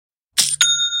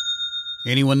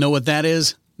Anyone know what that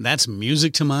is? That's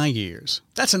music to my ears.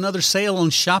 That's another sale on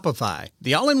Shopify,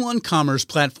 the all-in-one commerce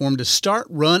platform to start,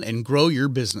 run, and grow your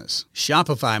business.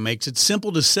 Shopify makes it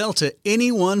simple to sell to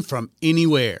anyone from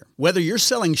anywhere. Whether you're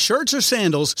selling shirts or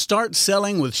sandals, start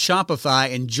selling with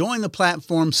Shopify and join the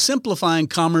platform simplifying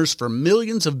commerce for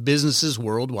millions of businesses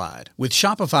worldwide. With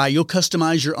Shopify, you'll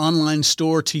customize your online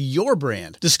store to your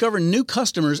brand, discover new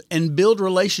customers, and build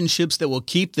relationships that will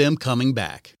keep them coming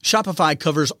back. Shopify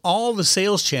covers all the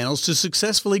sales channels to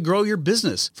successfully grow your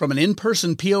business, from an in-person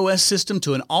POS system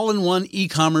to an all-in-one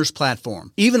e-commerce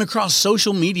platform, even across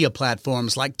social media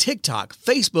platforms like TikTok,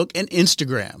 Facebook, and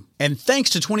Instagram. And thanks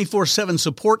to 24/7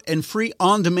 support and free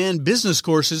on-demand business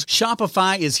courses,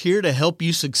 Shopify is here to help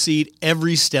you succeed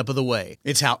every step of the way.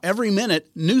 It's how every minute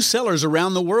new sellers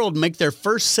around the world make their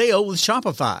first sale with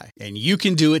Shopify. And you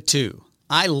can do it too.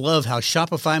 I love how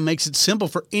Shopify makes it simple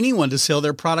for anyone to sell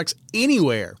their products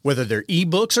anywhere. Whether they're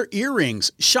ebooks or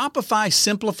earrings, Shopify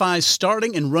simplifies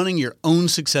starting and running your own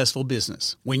successful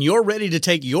business. When you're ready to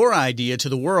take your idea to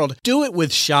the world, do it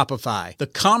with Shopify, the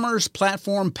commerce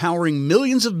platform powering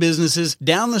millions of businesses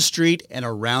down the street and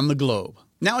around the globe.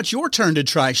 Now it's your turn to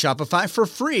try Shopify for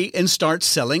free and start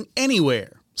selling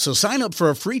anywhere. So sign up for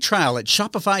a free trial at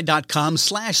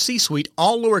shopify.com/C-Suite,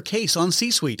 all lowercase on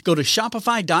C-Suite. Go to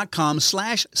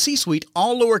shopify.com/C-Suite,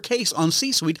 all lowercase on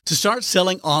C-Suite to start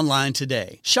selling online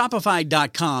today.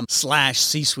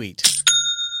 Shopify.com/C-Suite.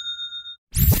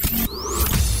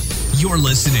 You're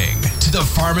listening to the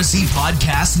Pharmacy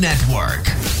Podcast Network.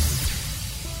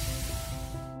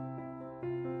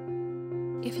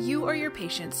 If you or your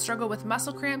patients struggle with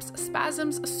muscle cramps,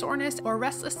 spasms, soreness, or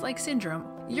restless leg syndrome,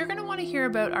 you're going to want to hear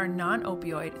about our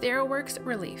non-opioid TheraWorks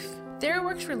Relief.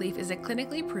 TheraWorks Relief is a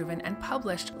clinically proven and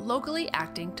published locally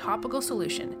acting topical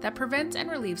solution that prevents and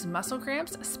relieves muscle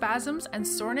cramps, spasms, and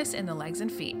soreness in the legs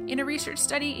and feet. In a research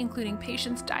study including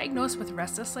patients diagnosed with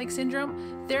restless leg syndrome,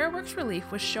 TheraWorks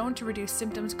Relief was shown to reduce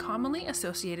symptoms commonly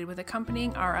associated with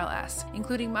accompanying RLS,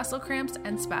 including muscle cramps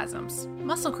and spasms.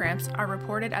 Muscle cramps are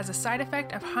reported as a side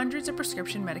effect of hundreds of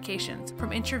prescription medications,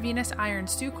 from intravenous iron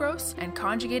sucrose and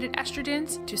conjugated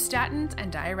estrogens to statins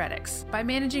and diuretics. By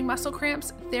managing muscle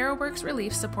cramps, TheraWorks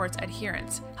Relief supports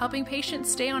adherence, helping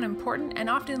patients stay on important and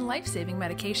often life-saving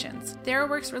medications.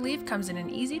 TheraWorks Relief comes in an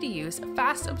easy-to-use,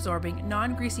 fast-absorbing,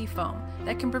 non-greasy foam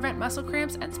that can prevent muscle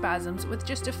cramps and spasms with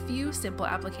just a few simple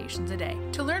applications a day.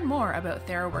 To learn more about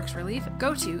TheraWorks Relief,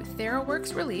 go to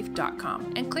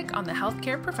theraworksrelief.com and click on the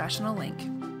Healthcare Professional link.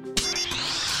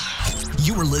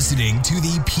 You are listening to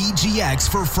the PGX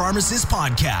for Pharmacists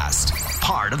podcast,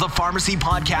 part of the Pharmacy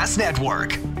Podcast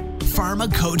Network.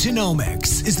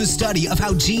 Pharmacogenomics is the study of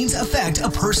how genes affect a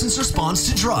person's response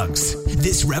to drugs.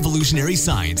 This revolutionary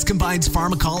science combines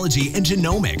pharmacology and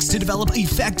genomics to develop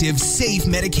effective, safe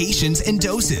medications and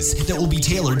doses that will be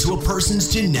tailored to a person's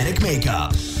genetic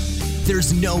makeup.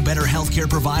 There's no better healthcare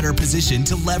provider positioned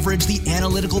to leverage the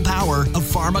analytical power of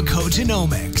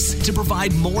pharmacogenomics to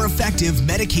provide more effective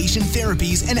medication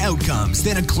therapies and outcomes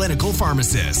than a clinical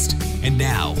pharmacist. And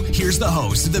now, here's the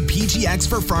host of the PGX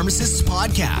for Pharmacists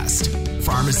podcast,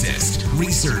 pharmacist,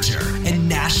 researcher, and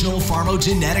national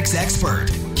pharmacogenetics expert,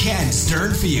 Ken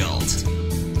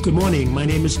Sternfeld. Good morning. My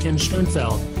name is Ken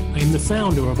Sternfeld. I am the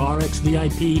founder of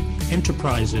RxVIP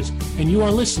Enterprises, and you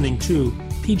are listening to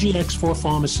PGX for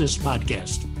Pharmacists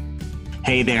podcast.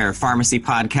 Hey there, Pharmacy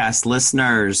Podcast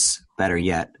listeners. Better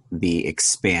yet, the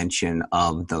expansion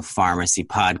of the Pharmacy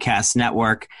Podcast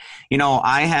Network. You know,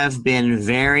 I have been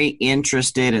very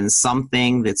interested in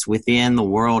something that's within the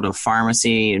world of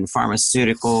pharmacy and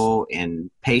pharmaceutical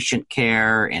and patient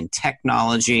care and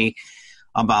technology.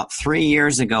 About 3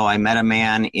 years ago, I met a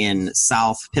man in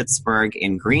South Pittsburgh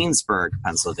in Greensburg,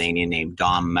 Pennsylvania, named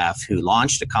Dom Meff, who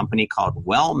launched a company called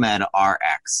WellMed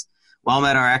RX.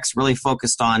 WellMed RX really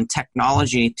focused on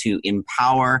technology to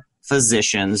empower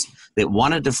physicians that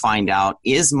wanted to find out,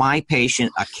 is my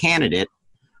patient a candidate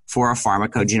for a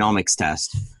pharmacogenomics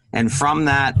test? And from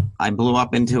that, I blew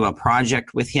up into a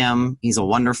project with him. He's a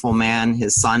wonderful man.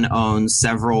 His son owns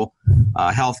several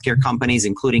healthcare companies,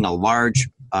 including a large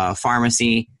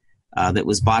pharmacy that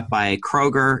was bought by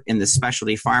Kroger in the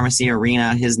specialty pharmacy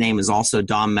arena. His name is also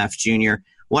Dom Meff Jr.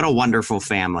 What a wonderful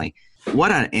family.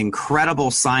 What an incredible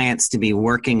science to be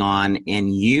working on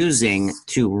and using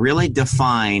to really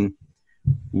define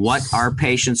what our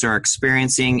patients are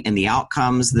experiencing and the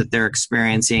outcomes that they're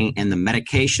experiencing and the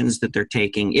medications that they're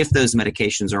taking, if those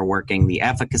medications are working, the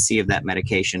efficacy of that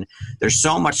medication. There's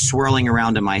so much swirling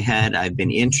around in my head. I've been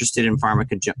interested in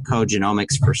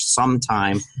pharmacogenomics for some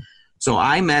time. So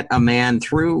I met a man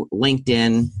through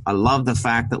LinkedIn. I love the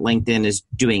fact that LinkedIn is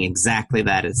doing exactly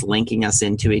that. It's linking us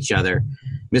into each other.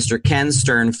 Mr. Ken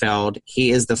Sternfeld.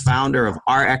 He is the founder of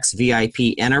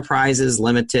RxVIP Enterprises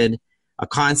Limited, a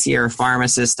concierge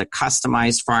pharmacist, a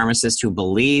customized pharmacist who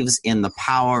believes in the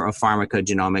power of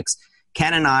pharmacogenomics.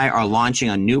 Ken and I are launching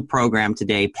a new program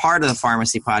today, part of the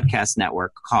Pharmacy Podcast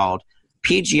Network, called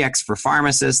PGX for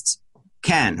Pharmacists.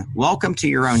 Ken, welcome to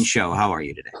your own show. How are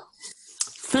you today?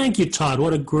 Thank you, Todd.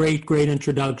 What a great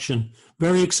introduction.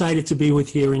 Very excited to be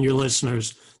with you and your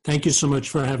listeners. Thank you so much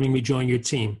for having me join your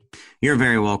team. You're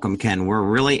very welcome, Ken. We're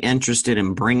really interested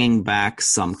in bringing back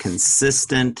some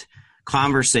consistent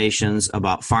conversations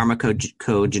about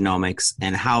pharmacogenomics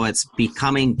and how it's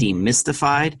becoming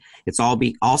demystified. It's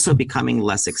also becoming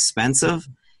less expensive.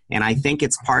 And I think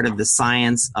it's part of the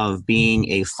science of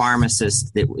being a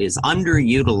pharmacist that is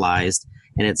underutilized.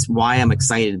 And it's why I'm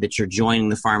excited that you're joining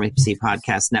the Pharmacy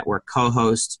Podcast Network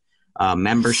co-host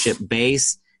membership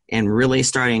base and really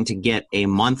starting to get a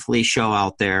monthly show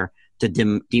out there to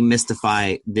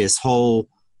demystify this whole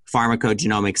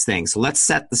pharmacogenomics thing. So let's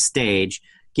set the stage.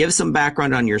 Give some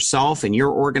background on yourself and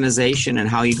your organization and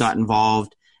how you got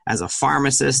involved as a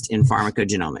pharmacist in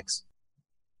pharmacogenomics.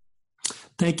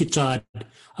 Thank you, Todd.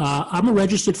 I'm a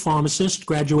registered pharmacist,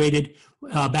 graduated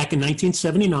back in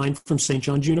 1979 from St.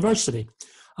 John's University.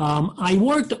 I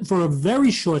worked for a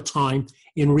very short time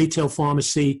in retail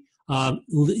pharmacy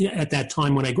at that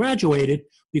time when I graduated,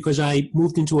 because I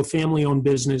moved into a family-owned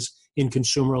business in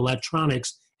consumer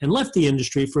electronics and left the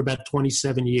industry for about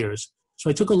 27 years. So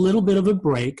I took a little bit of a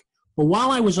break. But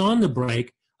while I was on the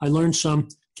break, I learned some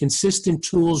consistent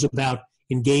tools about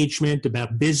engagement,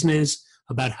 about business,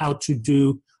 about how to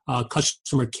do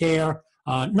customer care,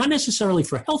 not necessarily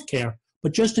for healthcare,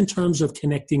 but just in terms of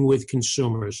connecting with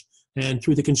consumers. And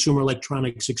through the consumer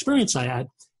electronics experience I had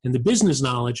and the business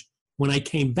knowledge, when I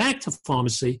came back to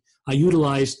pharmacy, I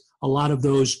utilized a lot of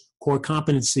those core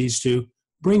competencies to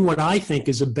bring what I think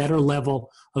is a better level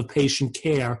of patient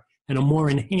care and a more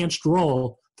enhanced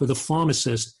role for the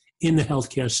pharmacist in the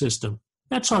healthcare system.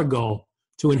 That's our goal,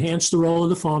 to enhance the role of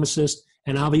the pharmacist,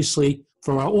 and obviously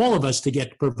for all of us to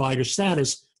get provider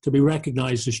status to be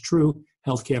recognized as true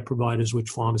healthcare providers, which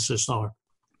pharmacists are.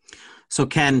 So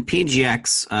Ken,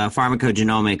 PGX,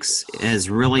 pharmacogenomics, has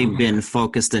really been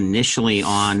focused initially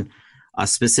on a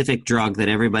specific drug that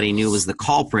everybody knew was the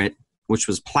culprit, which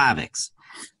was Plavix.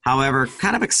 However,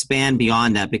 kind of expand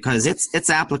beyond that, because it's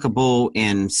applicable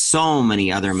in so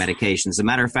many other medications. As a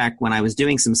matter of fact, when I was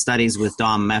doing some studies with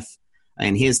Dom Meff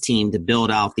and his team to build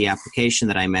out the application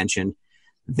that I mentioned,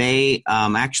 they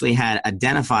actually had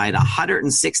identified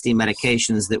 160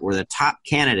 medications that were the top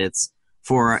candidates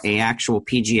for an actual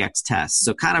PGX test.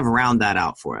 So kind of round that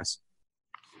out for us.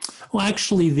 Well,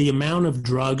 actually, the amount of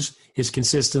drugs is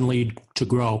consistently to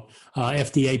grow.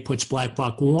 FDA puts black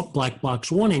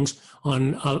box warnings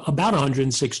on about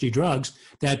 160 drugs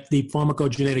that the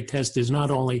pharmacogenetic test is not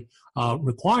only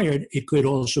required, it could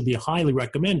also be highly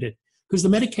recommended. Because the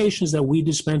medications that we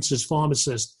dispense as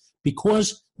pharmacists,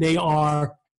 because they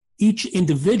are each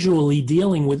individually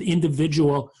dealing with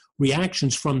individual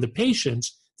reactions from the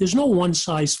patients, there's no one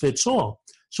size fits all.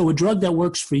 So a drug that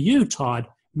works for you, Todd,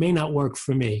 may not work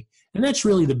for me. And that's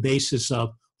really the basis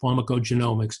of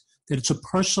pharmacogenomics, that it's a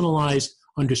personalized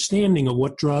understanding of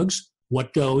what drugs,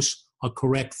 what dose are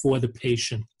correct for the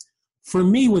patient. For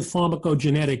me, with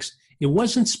pharmacogenetics, it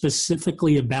wasn't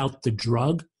specifically about the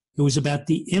drug. It was about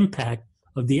the impact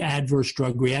of the adverse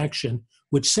drug reaction,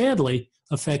 which sadly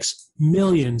affects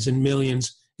millions and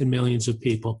millions and millions of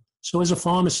people. So as a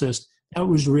pharmacist, that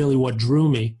was really what drew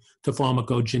me to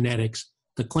pharmacogenetics,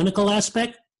 the clinical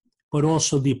aspect, but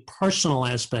also the personal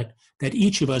aspect that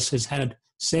each of us has had,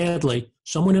 sadly,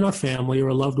 someone in our family or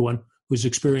a loved one who's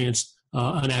experienced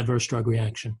an adverse drug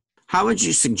reaction. How would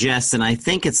you suggest, and I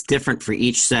think it's different for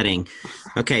each setting.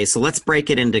 Okay, so let's break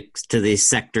it into these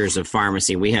sectors of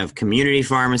pharmacy. We have community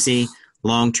pharmacy,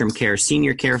 long-term care,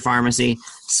 senior care pharmacy,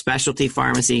 specialty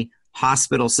pharmacy,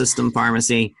 hospital system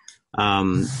pharmacy,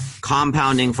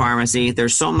 compounding pharmacy.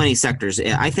 There's so many sectors.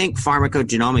 I think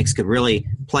pharmacogenomics could really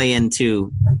play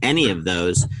into any of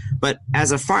those. But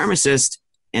as a pharmacist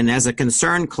and as a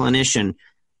concerned clinician,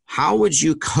 how would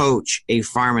you coach a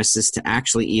pharmacist to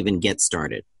actually even get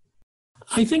started?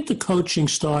 I think the coaching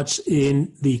starts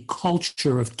in the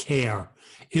culture of care.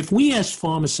 If we as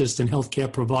pharmacists and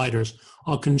healthcare providers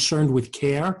are concerned with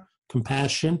care,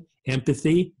 compassion,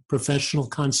 empathy, professional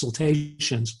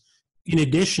consultations, in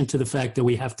addition to the fact that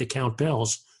we have to count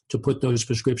bills to put those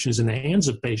prescriptions in the hands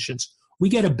of patients, we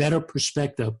get a better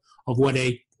perspective of what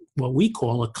we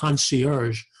call a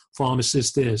concierge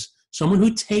pharmacist is. Someone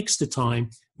who takes the time,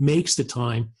 makes the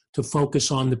time to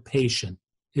focus on the patient.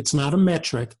 It's not a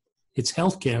metric. It's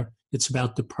healthcare. It's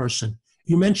about the person.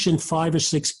 You mentioned 5 or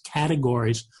 6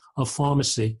 categories of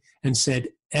pharmacy and said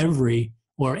every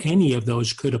or any of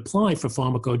those could apply for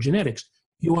pharmacogenetics.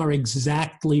 You are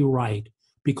exactly right,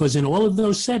 because in all of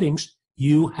those settings,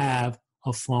 you have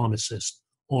a pharmacist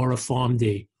or a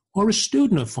PharmD or a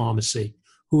student of pharmacy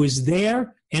who is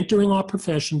there entering our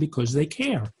profession because they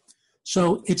care.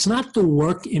 So it's not the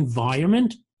work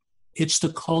environment, it's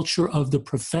the culture of the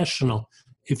professional.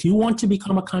 If you want to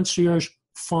become a concierge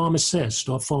pharmacist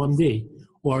or PharmD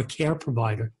or a care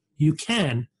provider, you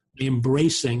can be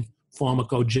embracing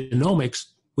pharmacogenomics,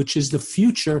 which is the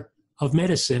future of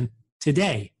medicine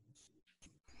today.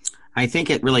 I think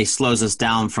it really slows us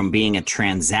down from being a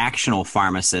transactional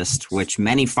pharmacist, which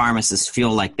many pharmacists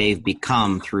feel like they've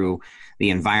become through the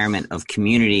environment of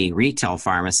community retail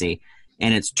pharmacy.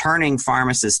 And it's turning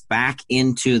pharmacists back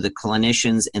into the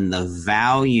clinicians and the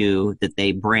value that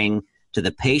they bring to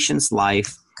the patient's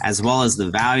life, as well as the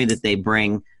value that they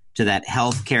bring to that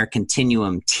healthcare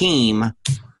continuum team,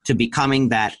 to becoming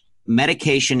that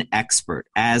medication expert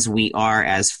as we are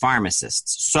as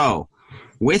pharmacists. So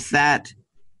with that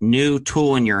new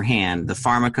tool in your hand, the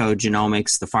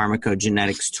pharmacogenomics, the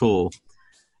pharmacogenetics tool,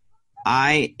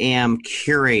 I am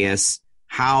curious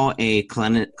how a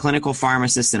clinical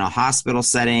pharmacist in a hospital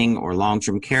setting or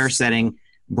long-term care setting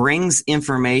brings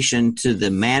information to the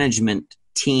management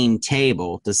team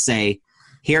table to say,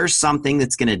 here's something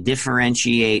that's going to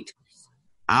differentiate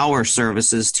our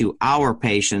services to our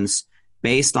patients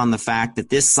based on the fact that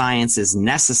this science is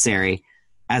necessary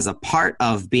as a part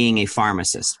of being a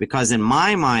pharmacist. Because in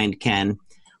my mind, Ken,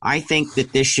 I think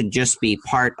that this should just be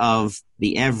part of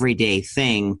the everyday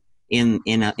thing in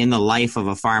the life of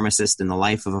a pharmacist, in the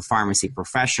life of a pharmacy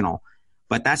professional.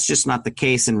 But that's just not the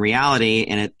case in reality.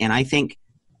 And I think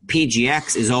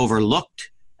PGX is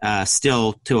overlooked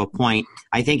still to a point.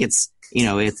 I think it's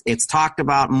talked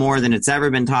about more than it's ever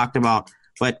been talked about.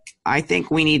 But I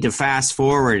think we need to fast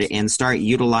forward and start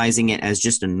utilizing it as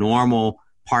just a normal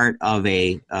part of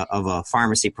a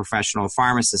pharmacy professional,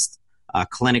 pharmacist,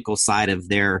 clinical side of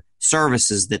their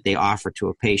services that they offer to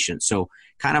a patient. So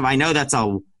kind of, I know that's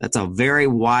a very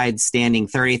wide standing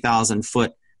 30,000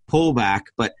 foot pullback,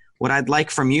 but what I'd like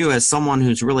from you as someone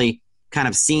who's really kind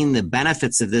of seen the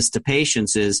benefits of this to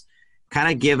patients is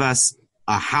kind of give us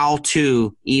a how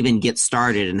to even get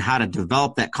started and how to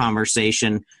develop that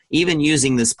conversation, even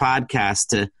using this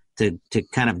podcast to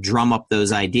kind of drum up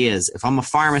those ideas. If I'm a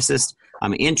pharmacist,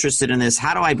 I'm interested in this,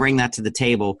 how do I bring that to the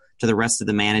table to the rest of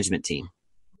the management team?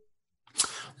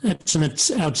 That's an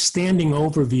outstanding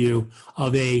overview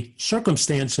of a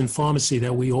circumstance in pharmacy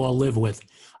that we all live with.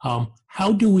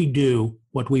 How do we do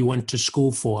what we went to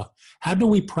school for? How do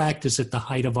we practice at the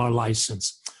height of our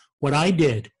license? What I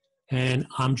did, and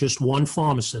I'm just one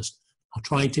pharmacist, I'm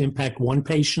trying to impact one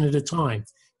patient at a time,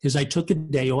 is I took a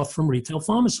day off from retail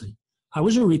pharmacy. I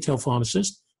was a retail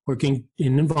pharmacist working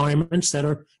in environments that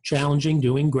are challenging,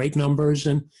 doing great numbers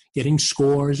and getting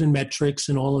scores and metrics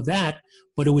and all of that,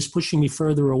 but it was pushing me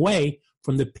further away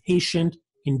from the patient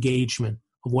engagement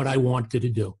of what I wanted to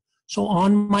do. So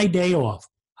on my day off,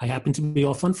 I happened to be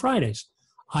off on Fridays,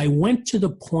 I went to the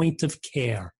point of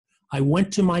care. I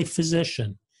went to my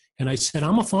physician and I said,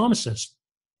 I'm a pharmacist,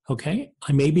 okay?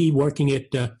 I may be working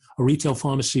at a retail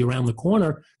pharmacy around the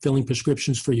corner, filling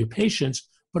prescriptions for your patients,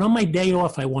 but on my day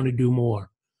off, I want to do more.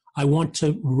 I want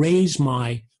to raise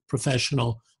my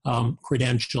professional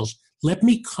credentials. Let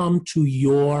me come to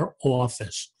your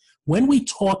office. When we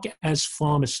talk as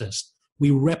pharmacists,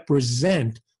 we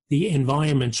represent the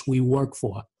environments we work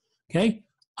for, okay?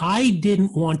 I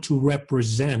didn't want to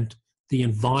represent the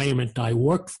environment I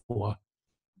worked for,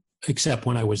 except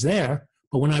when I was there.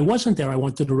 But when I wasn't there, I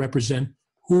wanted to represent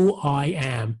who I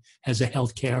am as a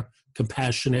healthcare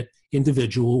compassionate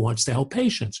individual who wants to help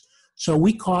patients. So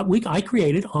I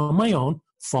created on my own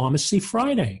Pharmacy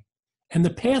Friday. And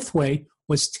the pathway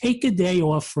was take a day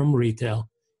off from retail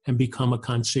and become a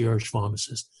concierge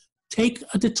pharmacist. Make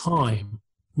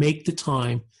the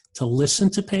time to listen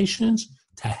to patients,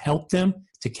 to help them,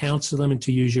 to counsel them, and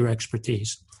to use your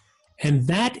expertise. And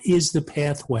that is the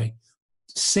pathway.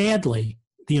 Sadly,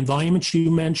 the environments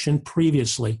you mentioned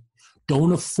previously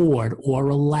don't afford or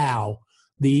allow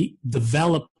the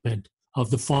development of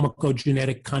the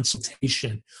pharmacogenetic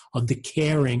consultation, of the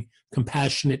caring,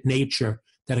 compassionate nature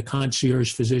that a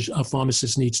concierge physician, a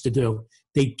pharmacist needs to do.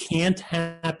 They can't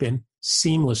happen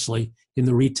seamlessly in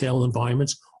the retail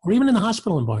environments or even in the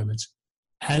hospital environments.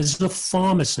 As the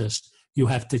pharmacist, you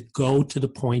have to go to the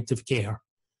point of care,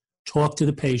 talk to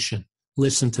the patient,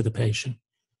 listen to the patient.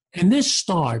 And this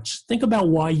starts, think about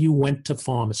why you went to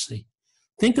pharmacy.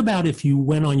 Think about if you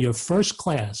went on your first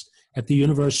class at the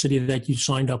university that you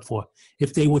signed up for,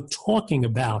 if they were talking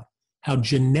about how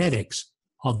genetics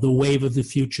are the wave of the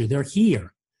future, they're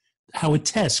here, how a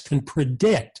test can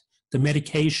predict the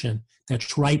medication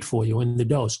that's right for you and the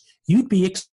dose, you'd be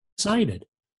excited.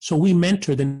 So we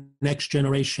mentor the next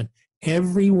generation,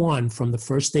 everyone from the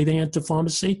first day they enter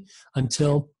pharmacy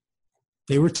until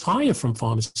they retire from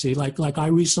pharmacy, like I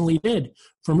recently did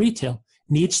from retail,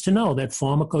 needs to know that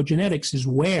pharmacogenetics is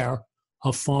where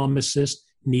a pharmacist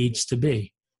needs to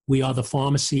be. We are the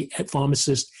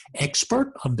pharmacist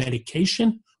expert of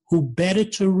medication who better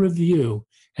to review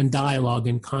and dialogue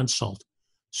and consult.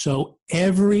 So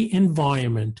every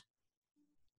environment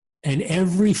and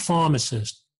every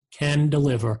pharmacist can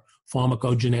deliver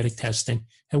pharmacogenetic testing.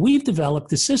 And we've developed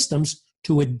the systems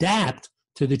to adapt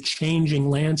to the changing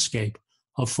landscape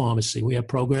of pharmacy. We have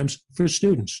programs for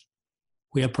students.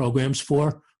 We have programs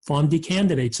for PharmD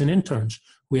candidates and interns.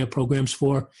 We have programs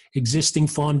for existing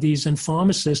PharmDs and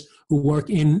pharmacists who work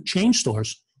in chain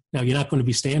stores. Now, you're not going to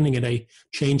be standing at a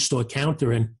chain store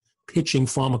counter and pitching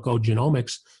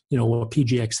pharmacogenomics, or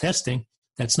PGX testing.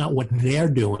 That's not what they're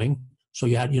doing. So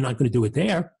you're not going to do it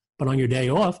there. But on your day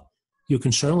off, you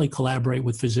can certainly collaborate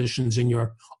with physicians in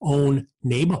your own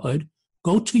neighborhood.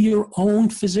 Go to your own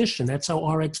physician. That's how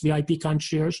RX VIP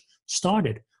Concierge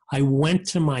started. I went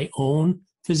to my own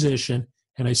physician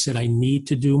and I said, I need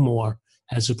to do more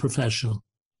as a professional.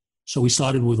 So we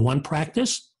started with one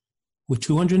practice with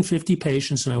 250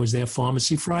 patients, and I was there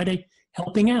Pharmacy Friday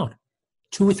helping out.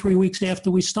 2 or 3 weeks after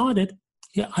we started,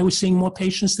 I was seeing more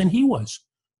patients than he was.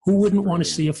 Who wouldn't want to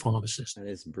see a pharmacist? That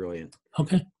is brilliant.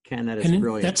 Okay. Ken, that is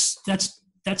brilliant.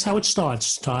 That's how it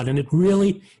starts, Todd. And it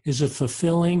really is a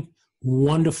fulfilling,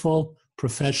 wonderful,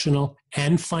 professional,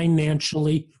 and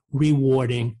financially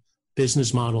rewarding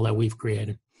business model that we've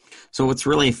created. So what's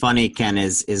really funny, Ken,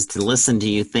 is to listen to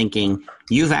you thinking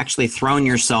you've actually thrown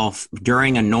yourself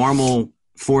during a normal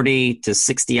 40 to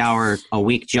 60 hour a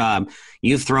week job.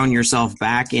 You've thrown yourself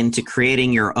back into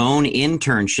creating your own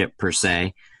internship per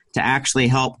se to actually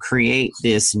help create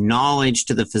this knowledge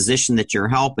to the physician that you're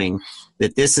helping,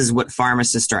 that this is what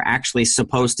pharmacists are actually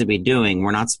supposed to be doing.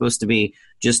 We're not supposed to be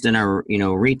just in a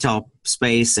retail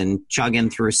space and chugging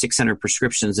through 600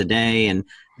 prescriptions a day and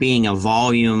being a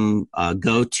volume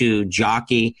go-to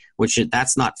jockey,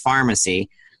 that's not pharmacy.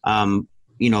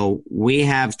 We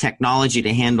have technology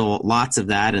to handle lots of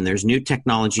that, and there's new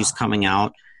technologies coming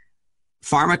out.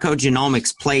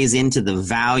 Pharmacogenomics plays into the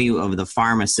value of the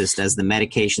pharmacist as the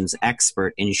medications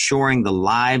expert, ensuring the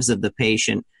lives of the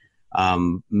patient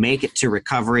make it to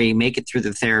recovery, make it through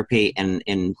the therapy,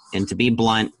 and to be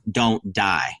blunt, don't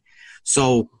die.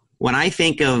 So when I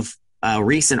think of a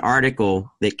recent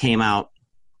article that came out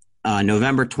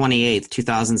November 28th,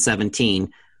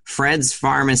 2017, Fred's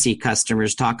Pharmacy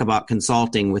customers talk about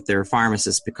consulting with their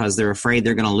pharmacist because they're afraid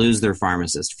they're going to lose their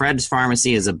pharmacist. Fred's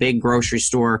Pharmacy is a big grocery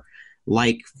store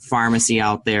like pharmacy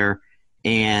out there,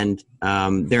 and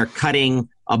they're cutting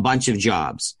a bunch of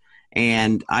jobs.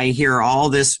 And I hear all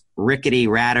this rickety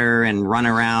ratter and run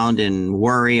around and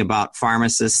worry about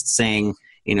pharmacists saying,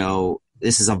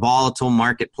 this is a volatile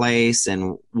marketplace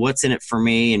and what's in it for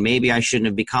me, and maybe I shouldn't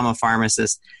have become a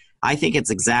pharmacist. I think it's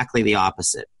exactly the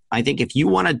opposite. I think if you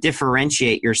want to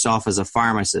differentiate yourself as a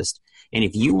pharmacist, and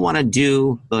if you want to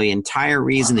do the entire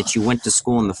reason that you went to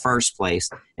school in the first place,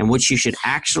 and what you should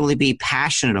actually be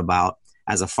passionate about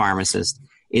as a pharmacist,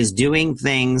 is doing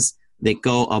things that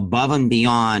go above and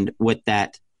beyond what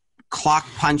that clock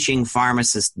punching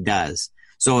pharmacist does.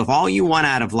 So if all you want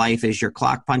out of life is your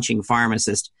clock punching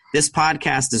pharmacist, this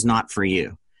podcast is not for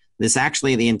you.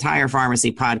 The entire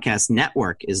Pharmacy Podcast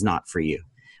Network is not for you.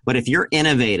 But if you're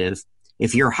innovative,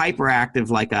 if you're hyperactive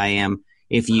like I am,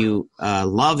 if you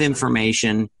love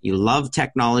information, you love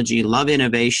technology, love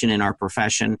innovation in our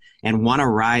profession, and want to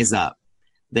rise up,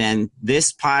 then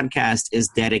this podcast is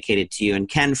dedicated to you. And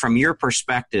Ken, from your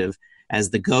perspective as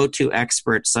the go-to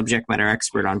expert, subject matter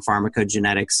expert on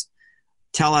pharmacogenetics,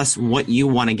 tell us what you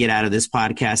want to get out of this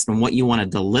podcast and what you want to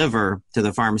deliver to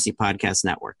the Pharmacy Podcast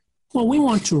Network. Well, we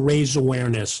want to raise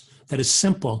awareness that a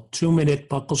simple 2-minute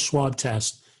buccal swab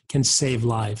test can save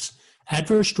lives.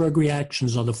 Adverse drug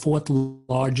reactions are the 4th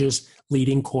largest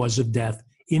leading cause of death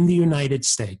in the United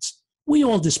States. We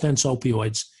all dispense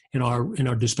opioids in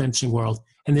our dispensing world,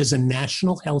 and there's a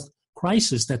national health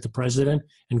crisis that the president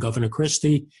and Governor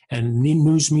Christie and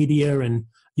news media, and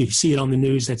you see it on the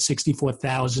news that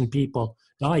 64,000 people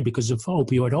died because of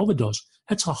opioid overdose.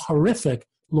 That's a horrific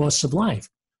loss of life.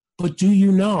 But do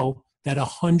you know that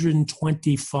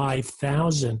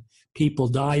 125,000 people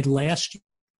died last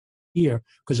year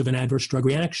because of an adverse drug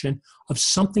reaction of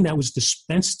something that was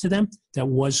dispensed to them that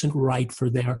wasn't right for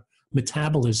their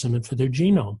metabolism and for their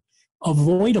genome,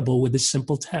 avoidable with a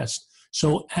simple test.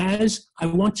 So as I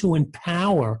want to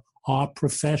empower our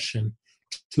profession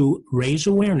to raise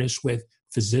awareness with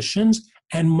physicians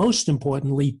and most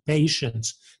importantly,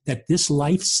 patients, that this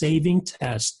life-saving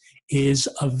test is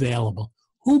available.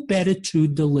 Who better to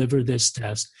deliver this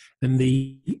test than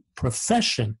the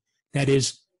profession that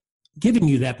is giving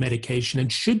you that medication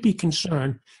and should be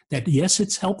concerned that, yes,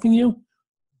 it's helping you,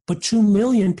 but 2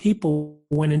 million people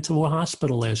went into a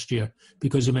hospital last year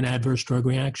because of an adverse drug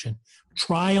reaction.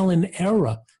 Trial and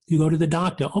error. You go to the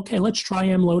doctor, okay, let's try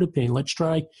amlodipine, let's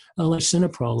try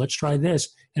lisinopril, let's try this,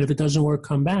 and if it doesn't work,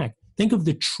 come back. Think of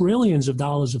the trillions of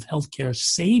dollars of healthcare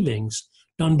savings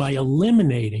done by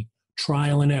eliminating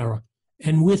trial and error.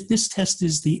 And with this test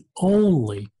is the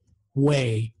only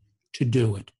way to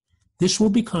do it. This will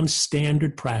become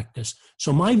standard practice.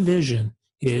 So my vision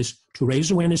is to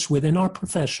raise awareness within our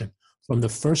profession from the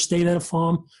first day that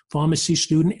a pharmacy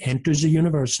student enters a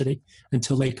university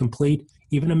until they complete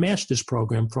even a master's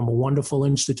program from a wonderful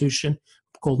institution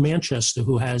called Manchester,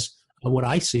 who has what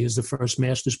I see as the first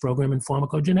master's program in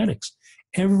pharmacogenetics.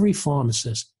 Every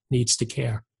pharmacist needs to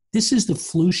care. This is the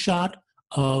flu shot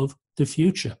of the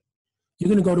future. You're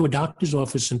going to go to a doctor's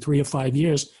office in 3 or 5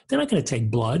 years. They're not going to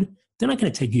take blood. They're not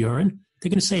going to take urine.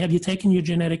 They're going to say, have you taken your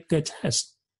genetic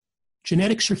test?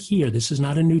 Genetics are here. This is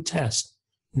not a new test.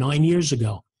 9 years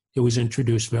ago, it was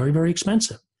introduced, very, very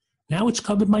expensive. Now it's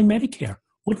covered by Medicare.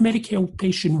 What Medicare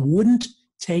patient wouldn't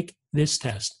take this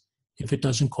test if it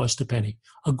doesn't cost a penny?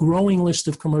 A growing list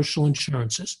of commercial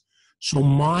insurances. So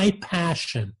my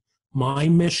passion, my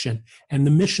mission, and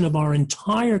the mission of our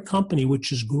entire company,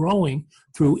 which is growing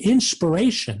through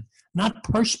inspiration, not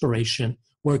perspiration,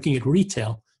 working at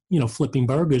retail, flipping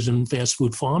burgers and fast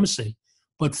food pharmacy,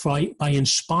 but by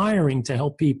inspiring to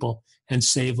help people and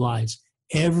save lives.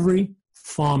 Every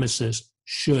pharmacist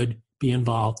should be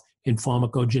involved in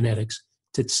pharmacogenetics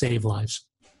to save lives.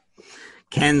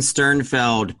 Ken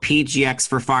Sternfeld, PGX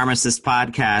for Pharmacists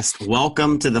podcast.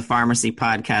 Welcome to the Pharmacy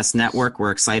Podcast Network.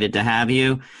 We're excited to have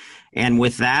you. And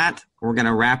with that, we're going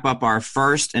to wrap up our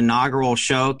first inaugural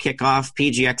show, Kickoff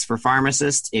PGX for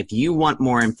Pharmacists. If you want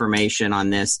more information on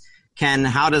this, Ken,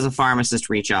 how does a pharmacist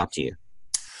reach out to you?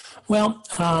 Well,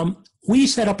 we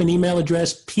set up an email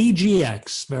address,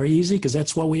 PGX, very easy because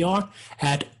that's what we are,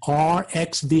 at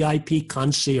RxVIP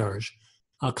Concierge.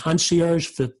 A concierge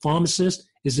for pharmacists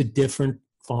is a different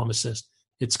pharmacist.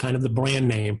 It's kind of the brand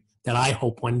name that I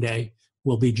hope one day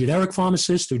will be generic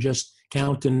pharmacists who just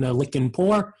count and lick and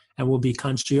pour, and will be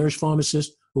concierge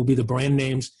pharmacists who will be the brand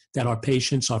names that our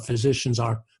patients, our physicians,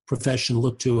 our profession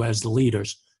look to as the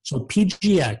leaders. So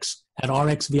PGX at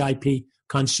RxVIP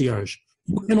Concierge.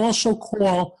 You can also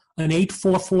call an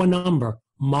 844 number,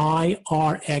 MyRxVIP,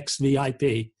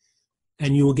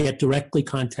 and you will get directly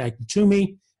contacted to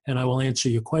me, and I will answer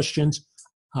your questions.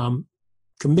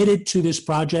 Committed to this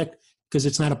project because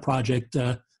it's not a project.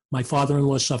 My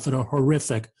father-in-law suffered a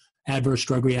horrific adverse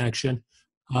drug reaction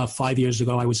 5 years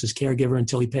ago. I was his caregiver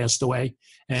until he passed away.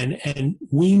 And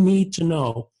we need to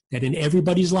know that in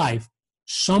everybody's life,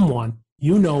 someone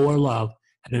you know or love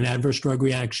had an adverse drug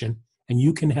reaction, and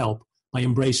you can help by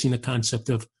embracing the concept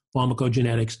of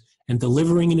pharmacogenetics and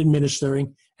delivering and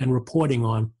administering and reporting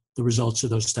on the results of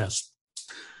those tests.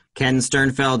 Ken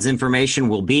Sternfeld's information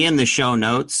will be in the show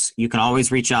notes. You can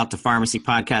always reach out to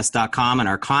pharmacypodcast.com in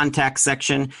our contact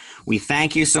section. We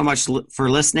thank you so much for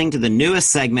listening to the newest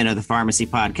segment of the Pharmacy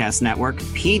Podcast Network,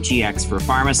 PGX for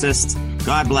Pharmacists.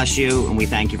 God bless you, and we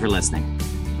thank you for listening.